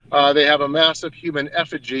They have a massive human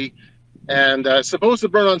effigy, and supposed to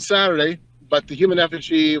burn on Saturday, but the human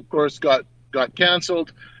effigy, of course, got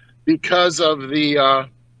canceled because of the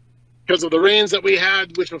rains that we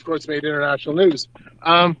had, which of course made international news.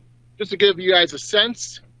 Just to give you guys a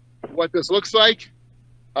sense of what this looks like,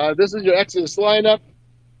 this is your Exodus lineup.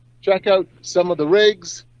 Check out some of the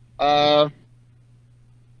rigs.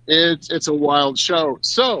 It's a wild show.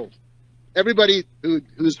 So everybody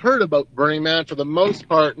who's heard about Burning Man, for the most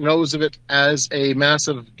part, knows of it as a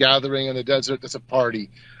massive gathering in the desert. It's a party.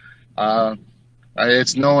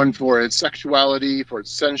 It's known for its sexuality, for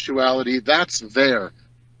its sensuality. That's there.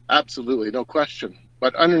 Absolutely, no question.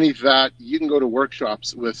 But underneath that, you can go to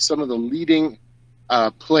workshops with some of the leading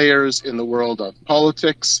players in the world of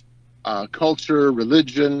politics, culture,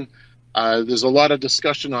 religion. There's a lot of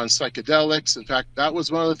discussion on psychedelics. In fact, that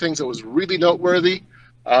was one of the things that was really noteworthy.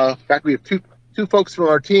 In fact, we have two folks from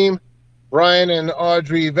our team, Brian and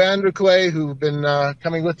Audrey Vanderclay, who've been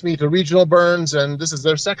coming with me to regional burns, and this is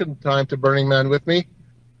their second time to Burning Man with me.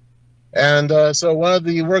 And so one of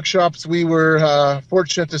the workshops we were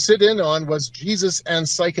fortunate to sit in on was Jesus and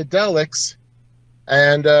Psychedelics,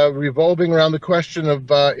 and revolving around the question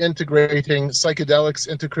of integrating psychedelics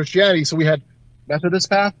into Christianity. So we had Methodist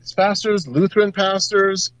pastors, Lutheran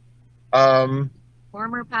pastors,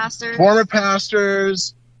 former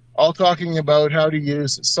pastors, all talking about how to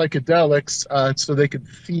use psychedelics so they could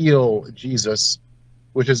feel Jesus,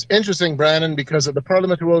 which is interesting, Brandon, because at the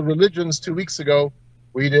Parliament of World Religions 2 weeks ago,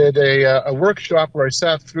 we did a workshop where I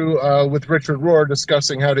sat through with Richard Rohr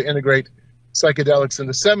discussing how to integrate psychedelics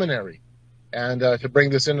into seminary and to bring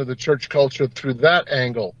this into the church culture through that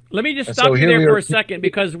angle. Let me just stop you there for a second,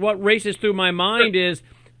 because what races through my mind is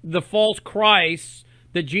the false Christs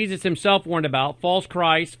that Jesus himself warned about, false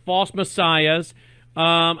Christs, false messiahs.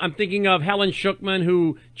 I'm thinking of Helen Schucman,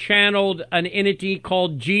 who channeled an entity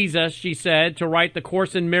called Jesus, she said, to write the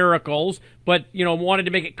Course in Miracles, but, wanted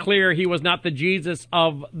to make it clear he was not the Jesus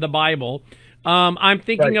of the Bible. I'm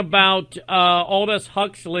thinking about Aldous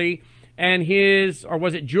Huxley and his, or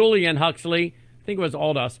was it Julian Huxley? I think it was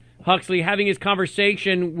Aldous Huxley, having his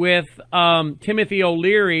conversation with Timothy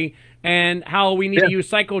O'Leary, and how we need to use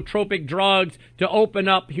psychotropic drugs to open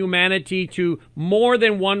up humanity to more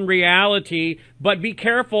than one reality. But be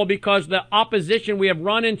careful, because the opposition we have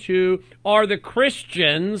run into are the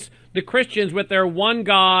Christians with their one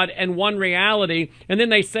God and one reality. And then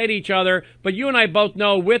they say to each other, but you and I both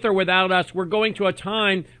know, with or without us, we're going to a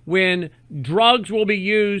time when drugs will be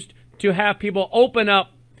used to have people open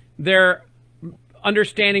up their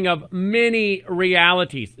understanding of many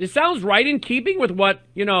realities. It sounds right in keeping with what,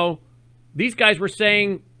 these guys were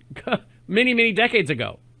saying many, many decades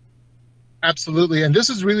ago. Absolutely. And this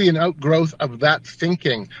is really an outgrowth of that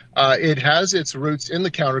thinking. It has its roots in the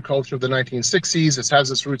counterculture of the 1960s. It has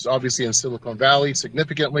its roots, obviously, in Silicon Valley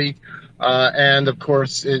significantly. And of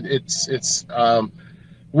course, its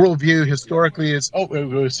worldview historically is,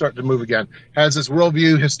 we're starting to move again, has its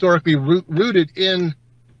worldview historically rooted in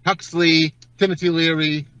Huxley, Timothy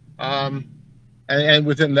Leary, and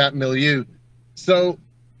within that milieu. So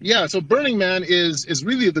Burning Man is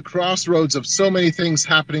really the crossroads of so many things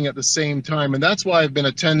happening at the same time, and that's why I've been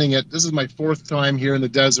attending it. This is my fourth time here in the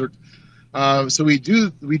desert. So we do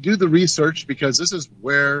the research, because this is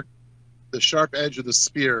where the sharp edge of the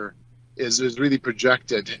spear is really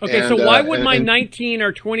projected. Okay, so why would my 19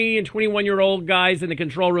 or 20 and 21-year-old guys in the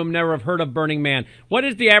control room never have heard of Burning Man? What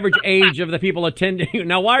is the average age of the people attending?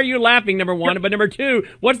 Now, why are you laughing, number one? But number two,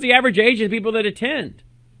 what's the average age of the people that attend?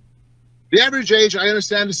 The average age, I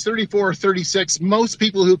understand, is 34 or 36. Most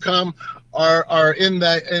people who come are in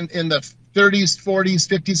the 30s, 40s,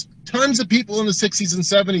 50s. Tons of people in the 60s and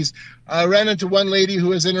 70s. I ran into one lady who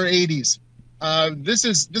was in her 80s. This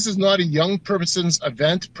is not a young person's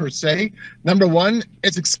event per se. Number one,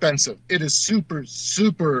 it's expensive. It is super,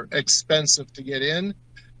 super expensive to get in.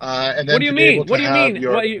 And then what do you mean? What do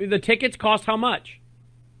you mean? The tickets cost how much?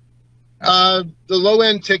 The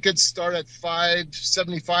low-end tickets start at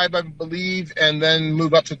 $575, I believe, and then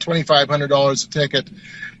move up to $2,500 a ticket.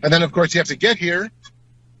 And then, of course, you have to get here.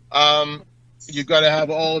 You've got to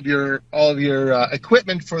have all of your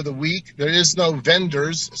equipment for the week. There is no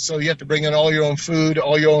vendors, so you have to bring in all your own food,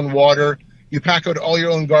 all your own water. You pack out all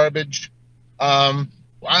your own garbage.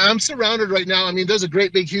 I'm surrounded right now. I mean, there's a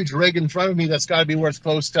great big huge rig in front of me that's got to be worth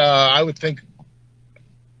close to, I would think,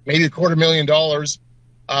 maybe $250,000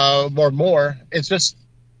 or more. It's just,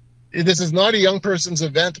 this is not a young person's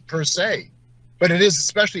event per se, but it is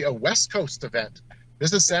especially a West Coast event.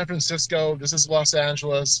 This is San Francisco. This is Los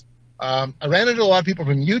angeles. I ran into a lot of people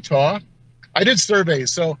from Utah. I did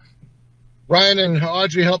surveys. So Ryan and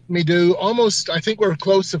Audrey helped me do almost, I think we're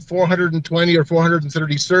close to 420 or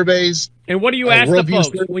 430 surveys. And what do you ask the folks?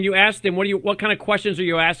 When you ask them, what kind of questions are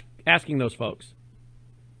you asking those folks?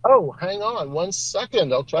 Oh, hang on 1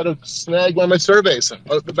 second. I'll try to snag one of my surveys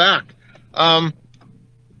out the back.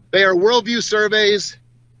 They are worldview surveys,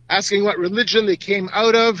 asking what religion they came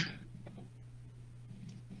out of.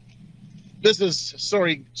 This is,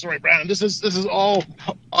 sorry, Brandon. This is all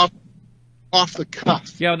off the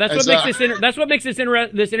cuff. Yeah, that's what makes this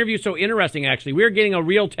interview so interesting. Actually, we're getting a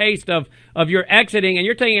real taste of your exiting, and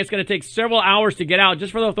you're telling it's going to take several hours to get out.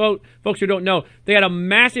 Just for the folks who don't know, they had a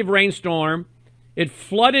massive rainstorm. It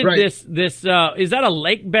flooded this. Is that a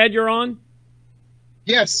lake bed you're on?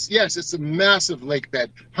 Yes, it's a massive lake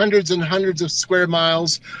bed, hundreds and hundreds of square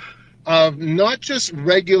miles of not just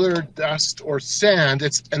regular dust or sand.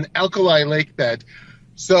 It's an alkali lake bed.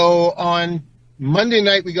 So on Monday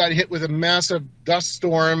night, we got hit with a massive dust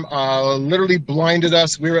storm, literally blinded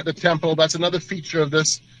us. We were at the temple. That's another feature of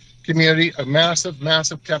this community, a massive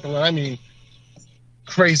temple. And I mean,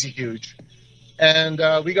 crazy huge. And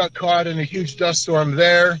we got caught in a huge dust storm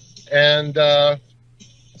there. And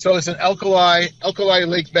so it's an alkali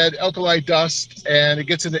lake bed, alkali dust, and it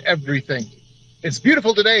gets into everything. It's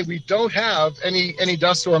beautiful today. We don't have any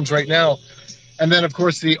dust storms right now. And then, of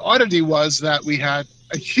course, the oddity was that we had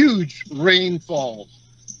a huge rainfall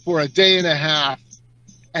for a day and a half,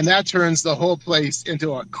 and that turns the whole place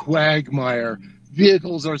into a quagmire.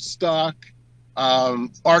 Vehicles are stuck,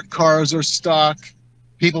 art cars are stuck,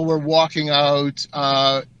 people were walking out,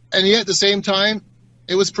 and yet at the same time,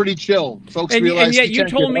 it was pretty chill. Folks realized. And yet you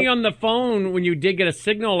told me on the phone when you did get a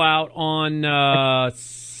signal out on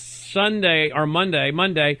Sunday or Monday.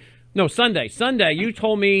 No, Sunday. You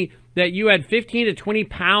told me that you had 15 to 20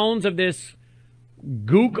 pounds of this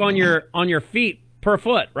gook on your feet per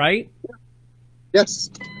foot, right?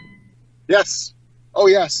 Yes. Oh,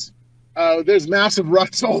 yes. There's massive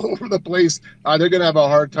ruts all over the place. They're going to have a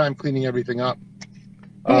hard time cleaning everything up.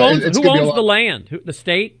 Who owns the land? The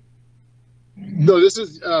state? No, this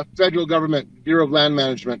is federal government, Bureau of Land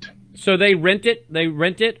Management. So they rent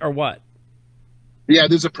it? Or what? Yeah,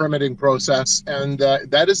 there's a permitting process, and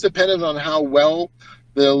that is dependent on how well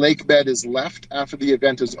the lake bed is left after the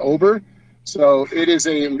event is over. So it is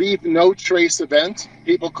a leave no trace event.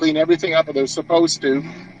 People clean everything up, and they're supposed to.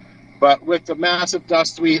 But with the massive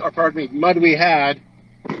mud we had,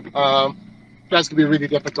 that's going to be really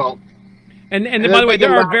difficult. And by the way,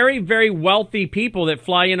 there are very, very wealthy people that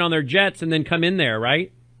fly in on their jets and then come in there,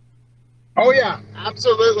 right? Oh yeah,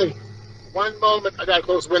 absolutely. One moment, I gotta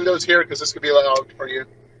close windows here because this could be loud for you.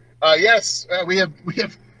 Yes, we have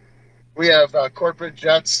corporate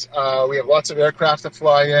jets. We have lots of aircraft that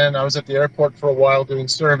fly in. I was at the airport for a while doing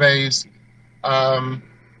surveys.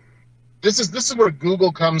 This is where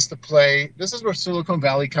Google comes to play. This is where Silicon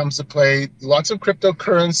Valley comes to play. Lots of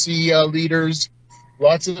cryptocurrency leaders.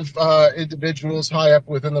 Lots of individuals high up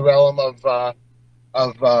within the realm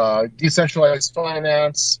of decentralized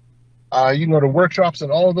finance. You can go to workshops on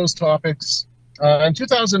all of those topics. In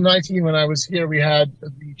 2019, when I was here, we had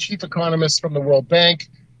the chief economist from the World Bank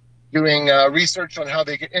doing research on how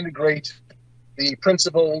they can integrate the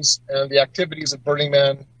principles and the activities of Burning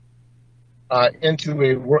Man into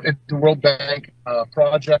World Bank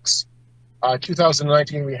projects.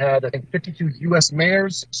 2019, we had, I think, 52 U.S.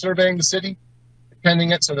 mayors surveying the city,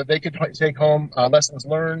 attending it so that they could take home lessons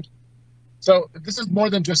learned. So this is more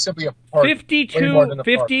than just simply a park.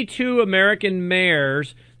 52 American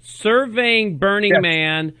mayors surveying Burning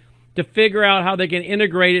Man to figure out how they can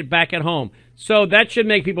integrate it back at home. So that should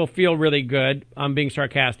make people feel really good. I'm being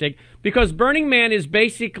sarcastic. Because Burning Man is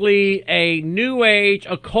basically a new age,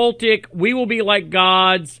 occultic, we will be like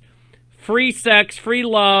gods, free sex, free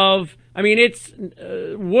love. I mean, it's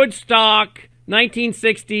Woodstock,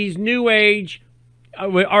 1960s, new age,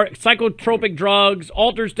 our psychotropic drugs,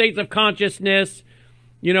 altered states of consciousness,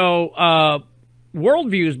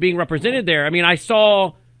 worldviews being represented there. I mean, I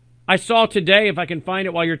saw today, if I can find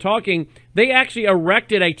it while you're talking, they actually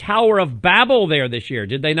erected a Tower of Babel there this year,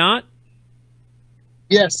 did they not?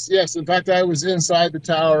 Yes. In fact, I was inside the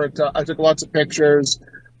tower. I took lots of pictures.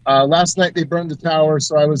 Last night they burned the tower,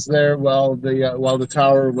 so I was there while the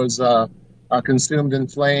tower was consumed in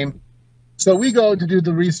flame. So we go to do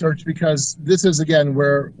the research because this is, again,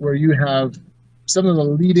 where you have some of the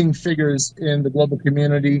leading figures in the global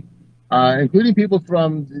community, including people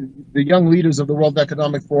from the young leaders of the World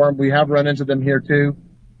Economic Forum. We have run into them here too.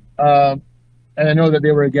 And I know that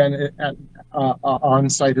they were, again, on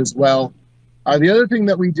site as well. The other thing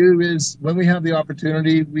that we do is when we have the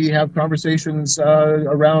opportunity, we have conversations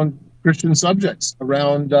around Christian subjects,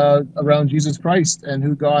 around Jesus Christ and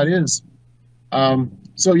who God is.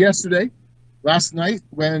 So last night,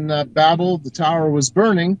 when Babel, the tower, was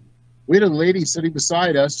burning, we had a lady sitting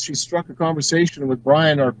beside us. She struck a conversation with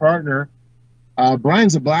Brian, our partner.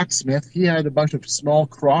 Brian's a blacksmith. He had a bunch of small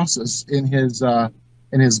crosses in his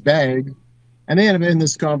bag, and they had been in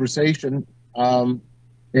this conversation.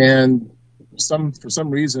 And for some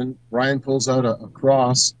reason, Brian pulls out a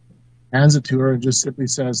cross, hands it to her, and just simply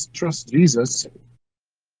says, "Trust Jesus."